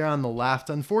Cables there on the left.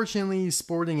 Unfortunately, he's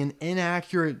sporting an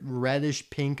inaccurate reddish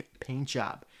pink paint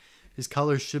job. His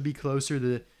colors should be closer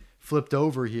to flipped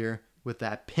over here with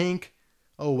that pink.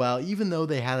 Oh well, even though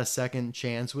they had a second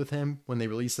chance with him when they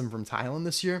released him from Thailand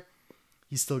this year,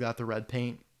 he's still got the red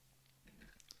paint.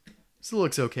 Still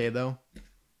looks okay though.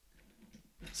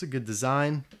 It's a good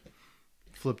design.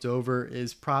 Flipped over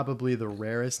is probably the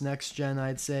rarest next gen,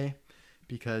 I'd say,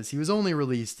 because he was only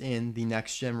released in the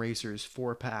Next Gen Racers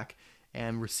 4-pack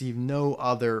and received no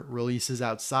other releases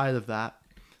outside of that,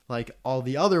 like all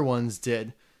the other ones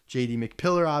did. JD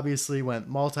McPillar obviously went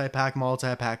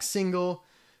multi-pack, single.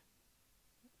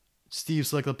 Steve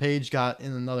Slick LePage got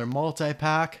in another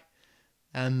multi-pack.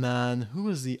 And then, who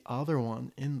was the other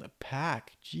one in the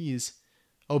pack? Jeez.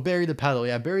 Oh, Barry the Pedal.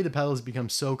 Yeah, Barry the Pedal has become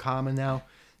so common now.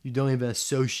 You don't even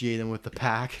associate him with the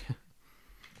pack.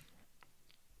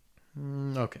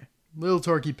 Okay. Little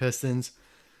Torquey Pistons.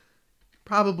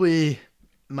 Probably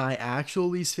my actual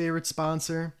least favorite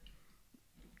sponsor.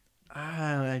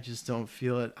 I just don't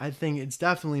feel it. I think it's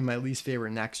definitely my least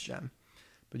favorite next gen.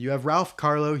 But you have Ralph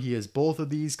Carlo. He has both of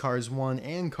these, Cars 1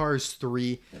 and Cars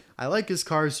 3. I like his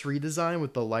Cars 3 design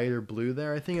with the lighter blue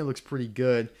there. I think it looks pretty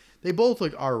good. They both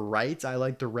look alright. I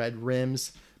like the red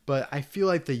rims, but I feel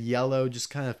like the yellow just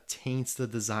kind of taints the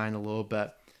design a little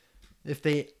bit. If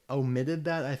they omitted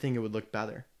that, I think it would look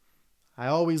better. I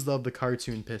always love the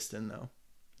cartoon piston, though.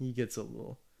 He gets a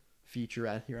little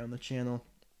featurette here on the channel.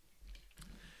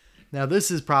 Now, this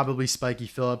is probably Spiky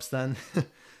Phillips, then.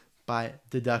 By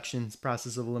deduction,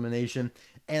 process of elimination,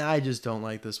 and I just don't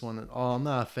like this one at all. I'm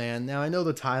not a fan. Now, I know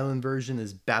the Thailand version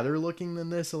is better looking than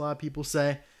this, a lot of people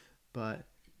say, but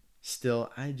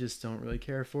still, I just don't really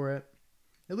care for it.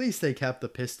 At least they kept the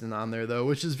piston on there, though,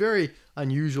 which is very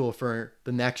unusual for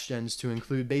the next gens to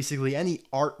include basically any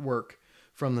artwork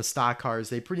from the stock cars.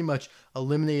 They pretty much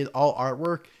eliminated all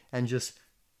artwork and just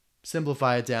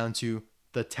simplify it down to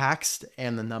the text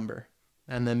and the number.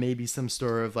 And then maybe some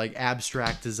sort of like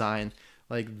abstract design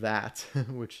like that,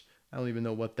 which I don't even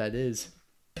know what that is.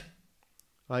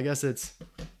 Well, I guess it's...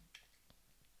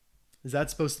 Is that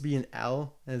supposed to be an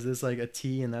L? Is this like a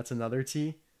T and that's another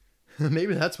T?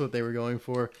 Maybe that's what they were going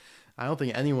for. I don't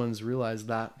think anyone's realized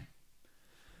that.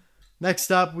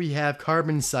 Next up, we have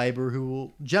Carbon Cyber, who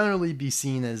will generally be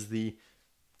seen as the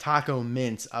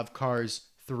Tach-O-Mint of Cars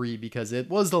 3 because it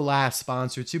was the last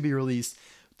sponsor to be released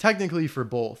technically for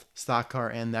both stock car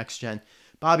and next gen.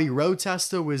 Bobby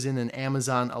Rotesta was in an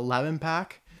Amazon 11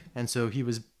 pack, and so he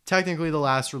was technically the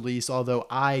last release, although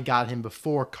I got him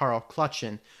before Carl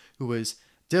Clutchen, who was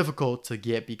difficult to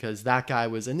get because that guy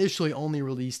was initially only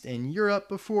released in Europe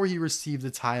before he received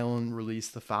the Thailand release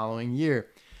the following year.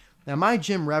 Now, my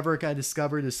Jim Reverick I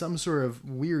discovered is some sort of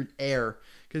weird air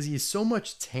because he's so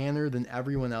much tanner than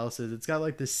everyone else's. It's got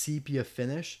like this sepia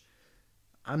finish.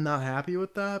 I'm not happy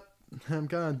with that. I'm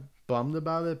kind of bummed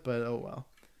about it, but oh well.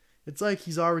 It's like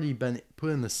he's already been put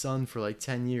in the sun for like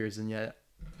 10 years, and yet,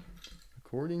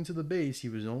 according to the base, he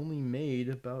was only made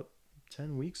about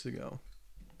 10 weeks ago.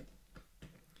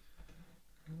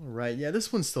 Alright, yeah,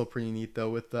 this one's still pretty neat, though,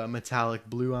 with the metallic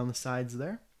blue on the sides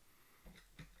there.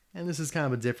 And this is kind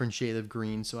of a different shade of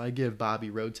green, so I give Bobby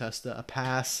Rotesta a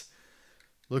pass.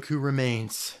 Look who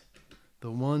remains.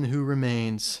 The one who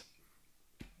remains.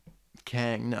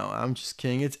 Kang. No, I'm just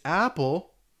kidding. It's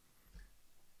Apple.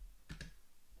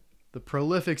 The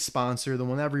prolific sponsor, the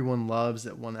one everyone loves,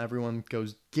 that one everyone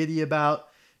goes giddy about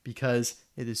because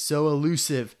it is so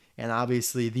elusive and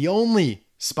obviously the only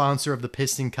sponsor of the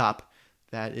Piston Cup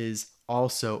that is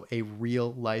also a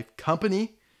real life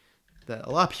company that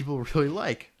a lot of people really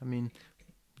like. I mean,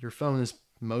 your phone is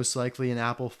most likely an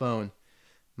Apple phone.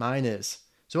 Mine is.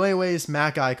 So anyways,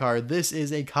 Mac iCard, this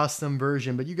is a custom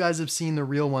version, but you guys have seen the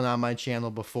real one on my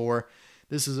channel before.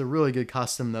 This is a really good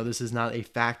custom though. This is not a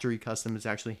factory custom, it's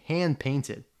actually hand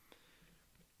painted.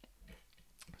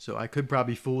 So I could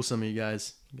probably fool some of you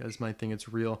guys. You guys might think it's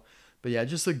real. But yeah,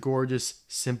 just a gorgeous,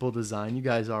 simple design. You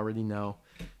guys already know.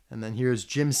 And then here's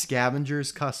Jim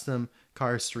Scavenger's custom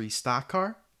Cars 3 stock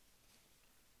car.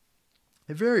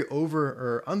 A very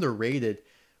underrated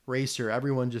racer.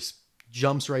 Everyone just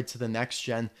jumps right to the next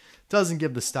gen. Doesn't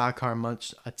give the stock car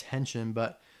much attention,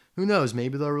 but who knows?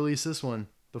 Maybe they'll release this one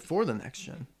before the next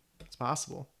gen. It's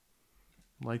possible.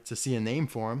 I'd like to see a name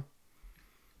for him.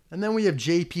 And then we have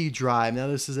JP Drive. Now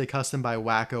this is a custom by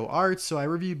Wacko Arts, so I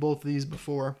reviewed both of these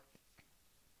before.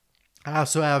 I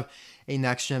also have a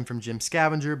next gen from Jim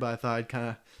Scavenger, but I thought I'd kind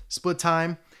of split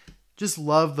time. Just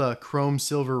love the chrome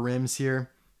silver rims here.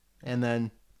 And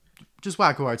then just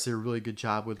Wacko Arts did a really good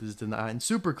job with his design.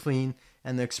 Super clean,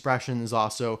 and the expression is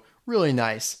also really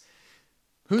nice.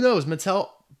 Who knows? Mattel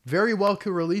very well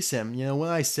could release him. You know, when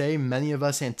I say many of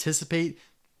us anticipate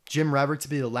Jim Reverick to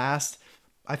be the last,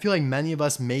 I feel like many of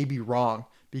us may be wrong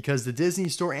because the Disney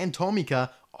Store and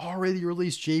Tomica already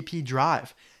released JP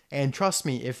Drive. And trust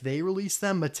me, if they release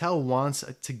them, Mattel wants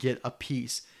to get a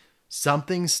piece.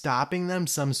 Something's stopping them,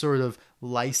 some sort of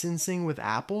licensing with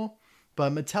Apple.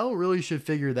 But Mattel really should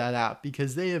figure that out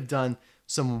because they have done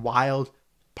some wild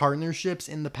partnerships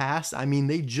in the past. I mean,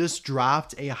 they just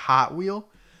dropped a Hot Wheel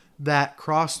that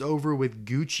crossed over with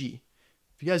Gucci.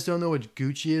 If you guys don't know what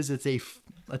Gucci is, it's a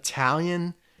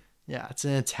Italian... Yeah, it's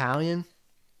an Italian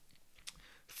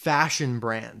fashion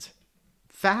brand.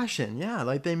 Fashion, yeah,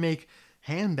 like they make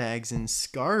handbags and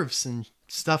scarves and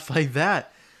stuff like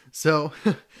that. So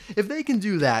if they can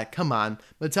do that, come on,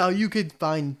 Mattel, you could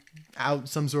find out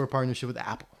some sort of partnership with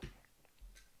Apple.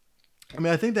 I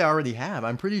mean, I think they already have.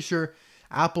 I'm pretty sure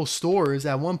Apple stores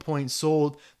at one point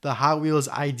sold the Hot Wheels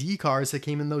ID cars that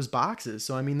came in those boxes.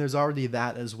 So, I mean, there's already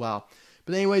that as well.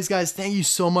 But anyways, guys, thank you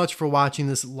so much for watching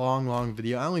this long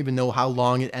video. I don't even know how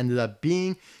long it ended up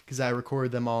being because I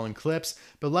recorded them all in clips.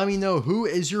 But let me know, who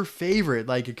is your favorite?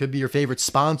 Like, it could be your favorite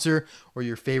sponsor or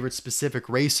your favorite specific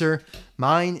racer.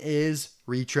 Mine is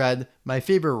Retread. My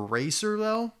favorite racer,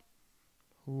 though?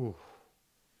 Ooh.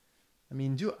 I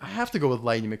mean, I have to go with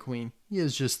Lightning McQueen. He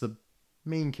is just the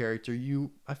main character.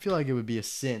 I feel like it would be a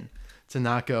sin to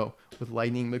not go with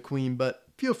Lightning McQueen, but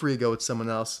feel free to go with someone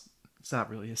else. It's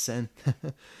not really a sin.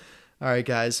 All right,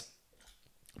 guys.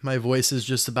 My voice is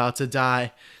just about to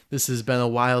die. This has been a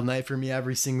wild night for me.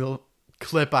 Every single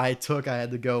clip I took, I had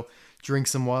to go drink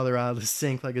some water out of the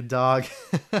sink like a dog.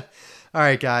 All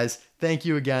right, guys. Thank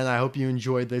you again. I hope you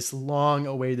enjoyed this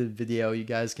long-awaited video. You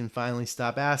guys can finally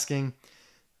stop asking,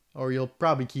 or you'll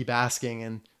probably keep asking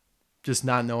and just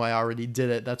not know I already did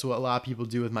it. That's what a lot of people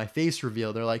do with my face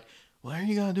reveal. They're like, why are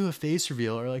you going to do a face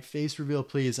reveal? Or like, face reveal,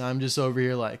 please. I'm just over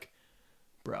here like,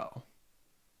 bro.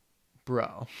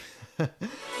 All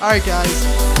right, guys.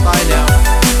 Bye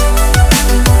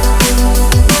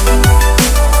now.